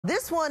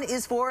This one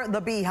is for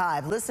the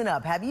Beehive. Listen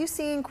up. Have you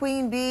seen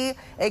Queen Bee,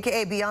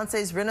 aka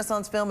Beyonce's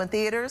Renaissance film in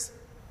theaters?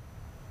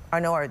 I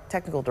know our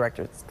technical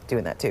director is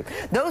doing that too.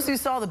 Those who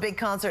saw the big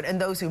concert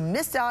and those who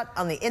missed out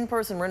on the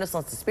in-person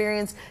Renaissance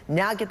experience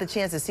now get the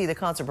chance to see the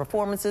concert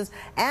performances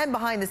and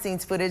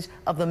behind-the-scenes footage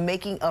of the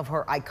making of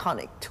her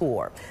iconic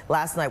tour.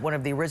 Last night, one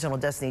of the original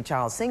Destiny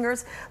Child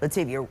singers,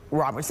 LaTavia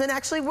Roberson,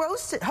 actually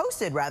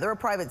hosted a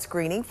private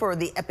screening for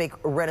the epic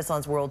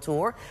Renaissance World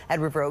Tour at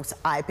River Oaks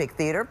iPic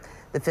Theater.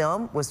 The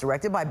film was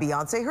directed by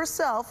Beyonce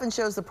herself and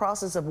shows the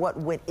process of what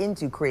went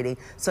into creating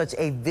such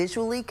a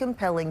visually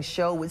compelling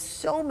show with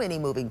so many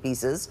moving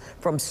pieces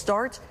from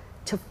start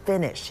to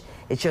finish.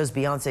 It shows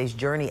Beyonce's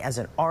journey as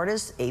an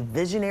artist, a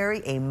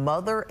visionary, a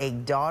mother, a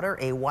daughter,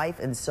 a wife,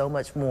 and so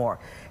much more.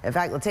 In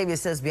fact, LaTavia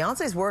says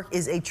Beyonce's work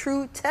is a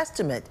true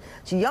testament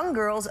to young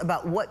girls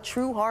about what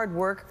true hard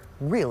work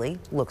really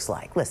looks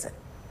like. Listen.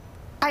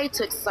 I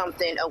took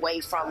something away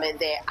from it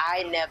that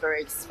I never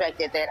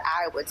expected that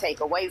I would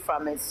take away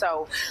from it.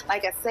 So,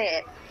 like I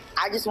said,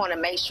 I just want to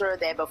make sure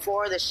that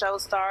before the show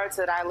starts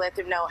that I let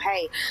them know,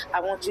 hey,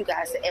 I want you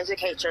guys to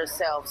educate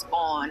yourselves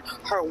on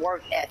her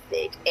work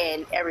ethic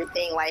and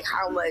everything, like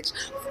how much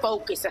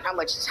focus and how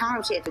much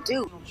time she had to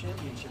do.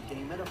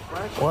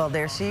 Well,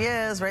 there she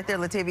is right there.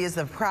 LaTavia is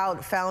the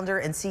proud founder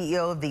and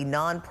CEO of the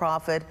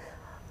nonprofit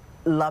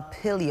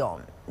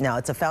Papillon. Now,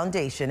 it's a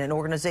foundation, an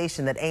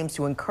organization that aims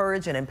to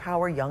encourage and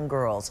empower young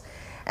girls.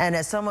 And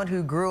as someone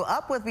who grew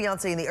up with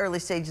Beyonce in the early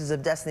stages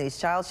of Destiny's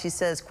Child, she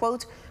says,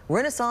 quote,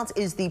 Renaissance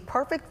is the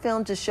perfect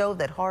film to show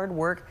that hard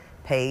work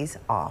pays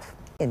off,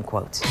 end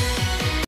quote.